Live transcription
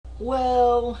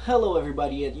Well, hello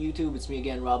everybody at YouTube. It's me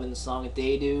again, Robin the Song a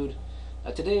Day Dude.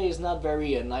 Today is not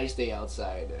very a nice day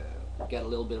outside. We got a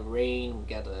little bit of rain. We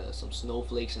got some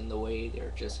snowflakes in the way.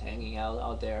 They're just hanging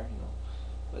out there, you know.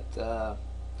 But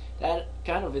that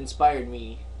kind of inspired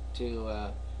me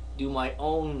to do my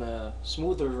own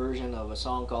smoother version of a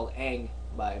song called "Ang"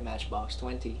 by Matchbox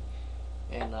 20,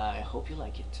 and I hope you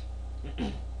like it.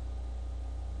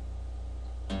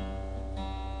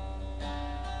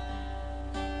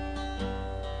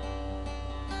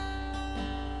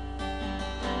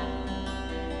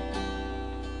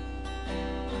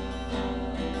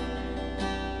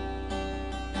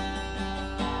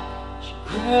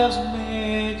 Grabs her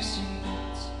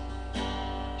magazines,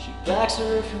 she backs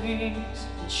her face,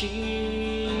 and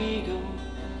she goes.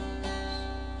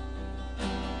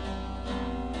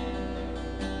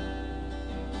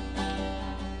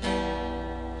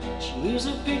 She leaves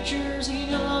her pictures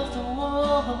hanging off the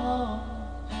wall,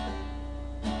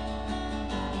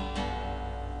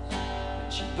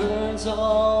 and she burns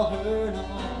all her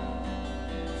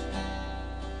notes,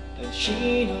 and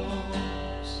she knows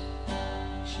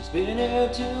been here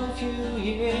too few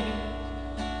years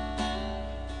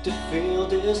to feel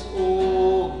this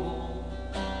old.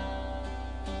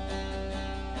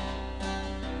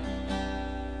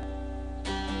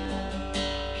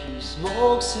 He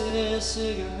smokes his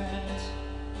cigarette,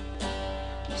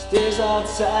 he stays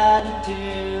outside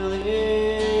until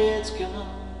it's gone.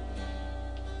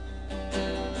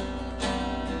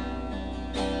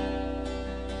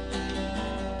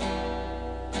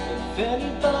 If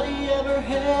anybody ever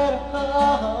had a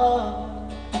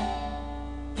heart,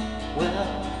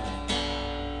 well,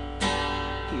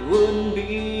 he wouldn't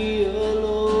be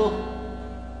alone.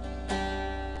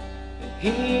 And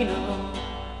he knows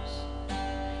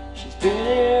she's been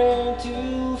here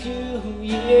too few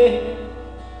years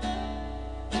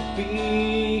to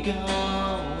be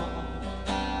gone.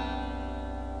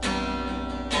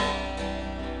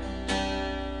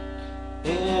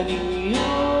 And he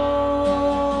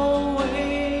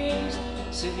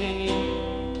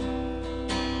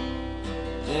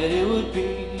that it would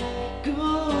be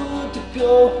good to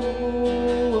go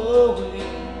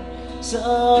away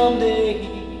someday.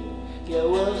 Yeah,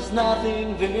 well, there's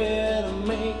nothing there to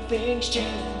make things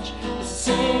change. It's the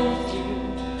same with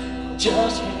you,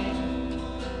 just hang.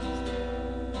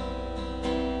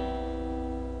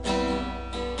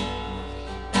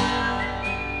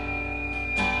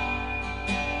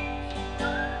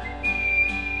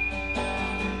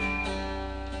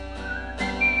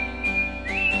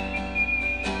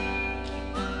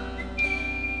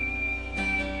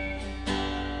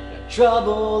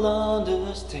 Trouble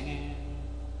understand,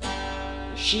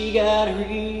 she got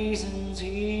reasons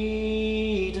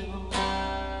he don't.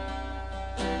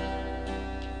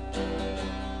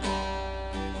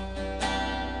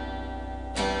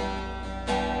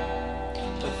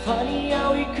 But funny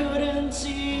how he couldn't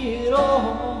see it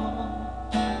all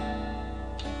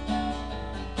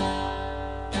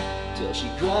till she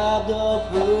grabbed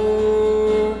up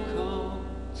her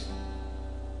coat,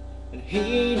 and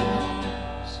he knows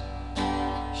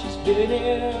been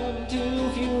here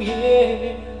too few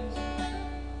years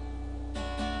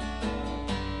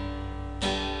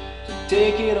to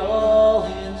take it all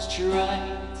in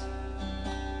stride.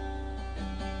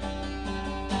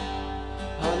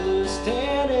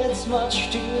 Understand it's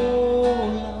much too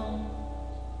long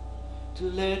to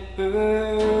let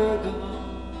her go,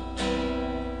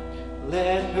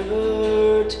 let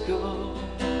her to go.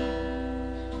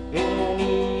 And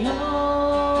he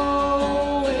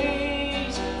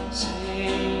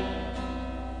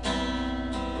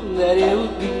that it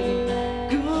would be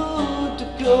good to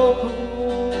go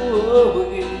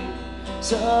away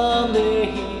someday.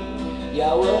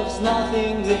 Yeah, well, there's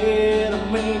nothing there to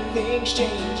make things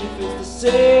change. If it's the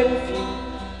same with you,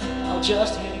 I'll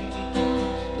just hang.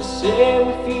 The same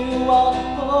with you,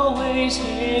 I'll always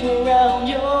hang around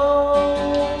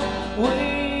your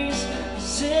ways.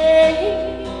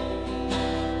 Say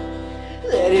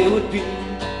that it would be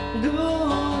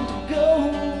good to go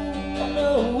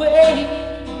away.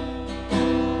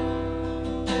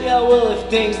 Yeah, well, if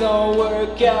things don't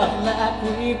work out like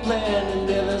we planned, and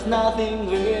if there's nothing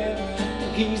there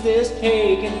to ease this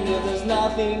ache, and if there's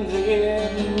nothing there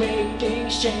to make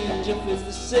things change, if it's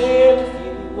the same with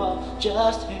you, I'll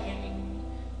just hang.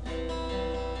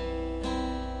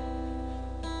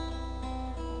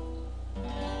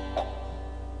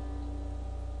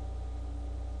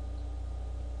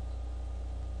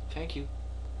 Thank you.